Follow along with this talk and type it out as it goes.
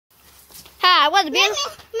Ha, what a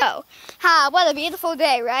beautiful. Oh, ha, what a beautiful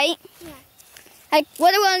day, right? Yeah. Like,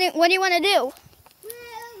 what do you want to do?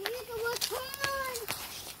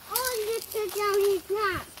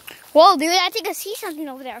 Whoa, dude, I think I see something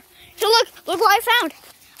over there. So look what I found.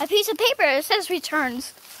 A piece of paper. It says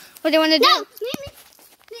returns. What do you want to do? No,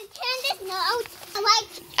 return this note.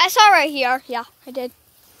 I saw right here. Yeah, I did.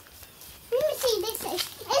 Let me see.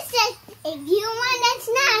 It says, if you want a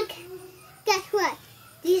snack, guess what?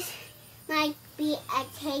 This might be a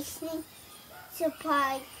tasting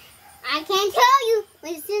surprise. I can't tell you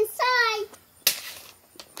what's inside.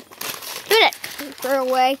 Do it. Throw it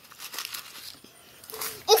away.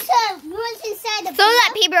 It's what's inside the Throw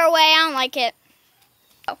that paper away. I don't like it.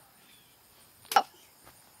 Go. Go.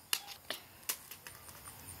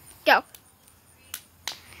 Go.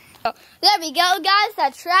 Go. There we go, guys.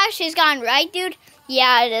 That trash is gone, right, dude?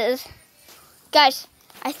 Yeah, it is. Guys,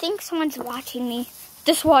 I think someone's watching me.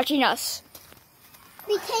 Just watching us.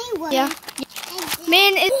 Yeah.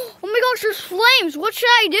 Man, oh my gosh, there's flames. What should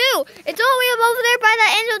I do? It's all the way up over there by the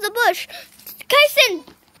end of the bush. Kyson!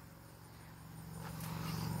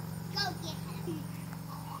 Go get him.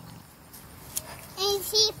 And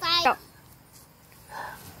see if I... Go.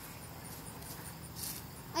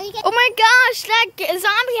 Are you Oh my gosh, that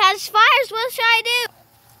zombie has fires. What should I do?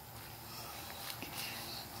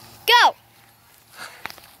 Go!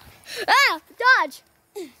 Ah, dodge!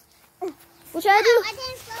 What should I do? I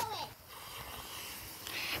didn't throw it.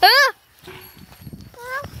 Ah!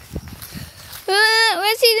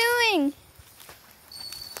 What's he doing?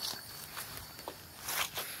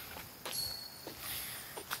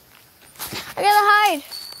 I gotta hide.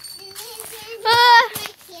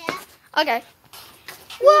 Okay.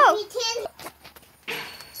 Whoa!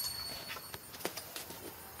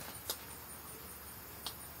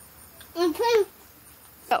 And put...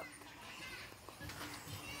 Go.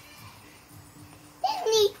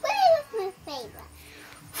 Disney, put it with my favorite.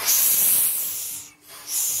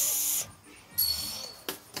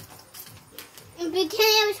 And pretend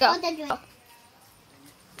I was Go. supposed to drink.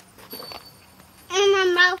 In my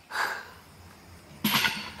mouth.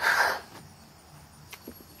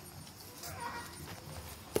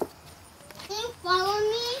 Can you follow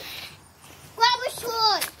me? Grab a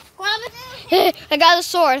sword. Grab a sword. I got a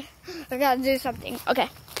sword. I gotta do something. Okay.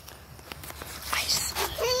 Nice.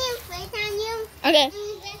 Can you place on you? Okay.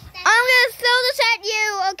 I'm gonna throw this at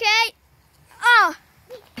you, okay? Oh.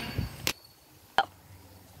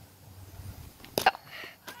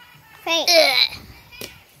 Hey.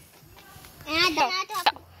 And I don't.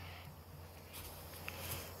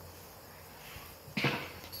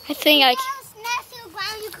 I think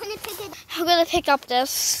You couldn't pick it. I'm gonna pick up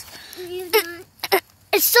this. You don't.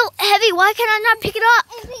 It's so heavy. Why can I not pick it up?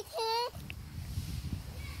 And pretend.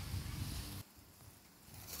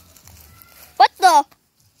 What the?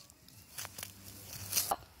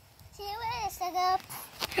 See where it's up.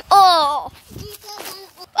 Oh.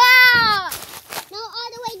 Ah! No, all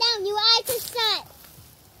the way down. Your eyes are shut.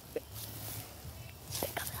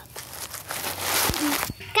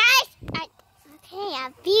 Guys, I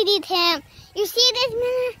beat him. You see this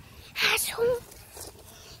man? Asshole.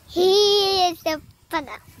 He is the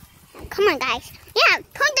bugger. Come on, guys. Yeah,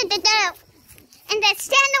 come to the door. And then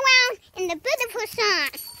stand around in the beautiful sun.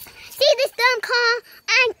 See this dumb car?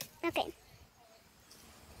 Okay.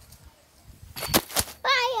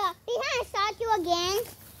 Fire! Behind shot you again.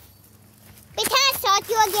 Behind shot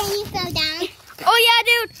you again, you fell down. Oh yeah,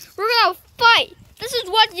 dude. We're gonna fight. This is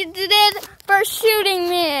what you did for shooting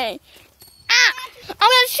me. Ah! I'm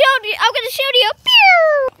gonna shoot you.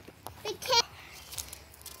 Pew! Pretend.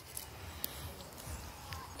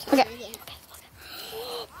 Okay.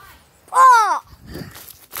 Oh!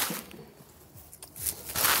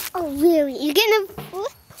 Oh, really? You're gonna...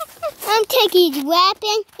 I'm taking his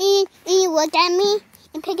weapon and you look at me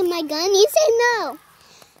and picking my gun. You say no.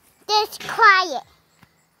 Just quiet.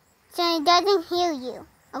 So it doesn't hear you.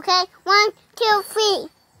 Okay? 1, 2, 3.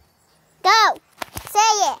 Go.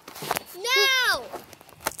 Say it. No!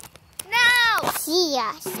 No! See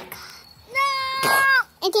us. No!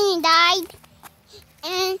 And then he died.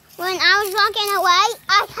 And when I was walking away,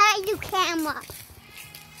 I had the camera.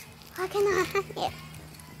 How can I hide it?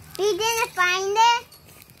 You didn't find it?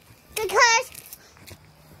 Because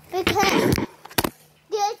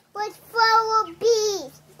this was full of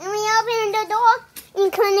bees. And we opened the door and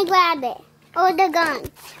you couldn't grab it. Or the gun.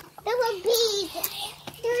 There were bees.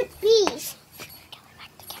 There were bees.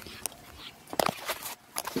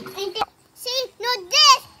 And then, see, no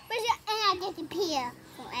this. And I disappear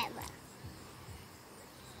forever.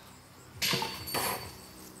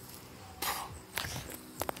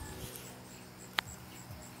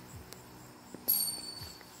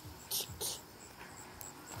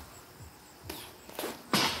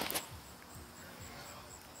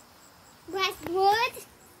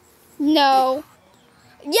 No.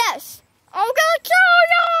 Yes. I'm gonna kill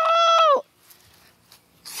you.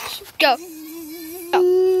 Go. Go.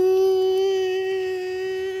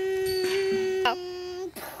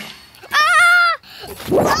 Ah!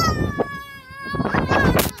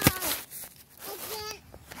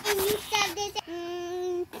 And you said this.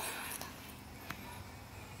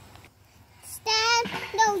 Stab.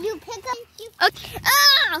 No, you pick up. Okay.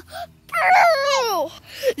 Ah!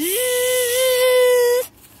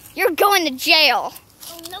 You're going to jail.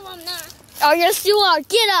 Oh, no, I'm not. Oh, yes, you are.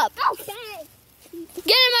 Get up. Okay. Get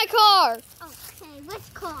in my car. Okay, what's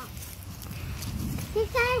called?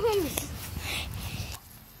 This guy hit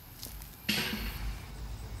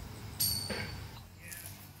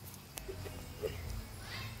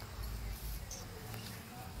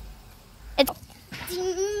It's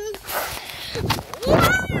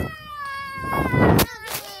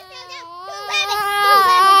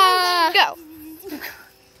go.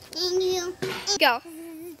 And you Go.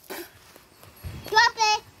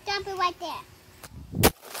 drop it right there.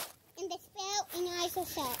 And the spell and your eyes are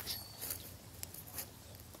shut.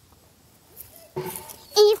 And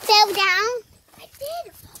you fell down. I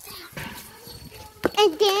did fall down.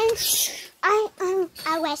 And then I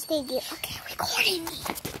arrested you. Okay, recording me.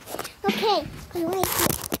 Okay, I'm right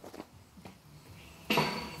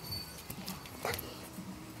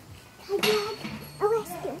here.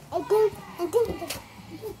 Arrest you. And then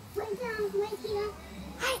right down, right here.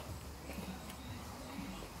 Hi.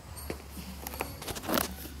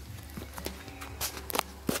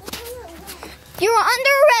 You're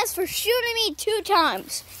under arrest for shooting me 2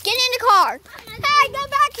 times. Get in the car. Hey, go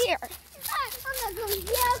back here. I'm not going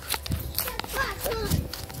to yell.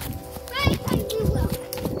 Right, you will.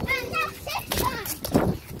 And that's it time.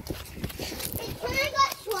 And can I go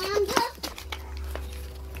stronger?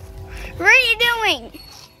 What are you doing?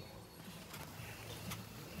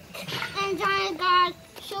 And I got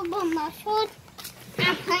super muscles.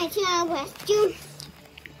 I'm trying to arrest you.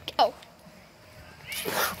 Go.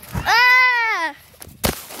 Ah!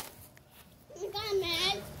 You got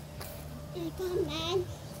mad. You got mad.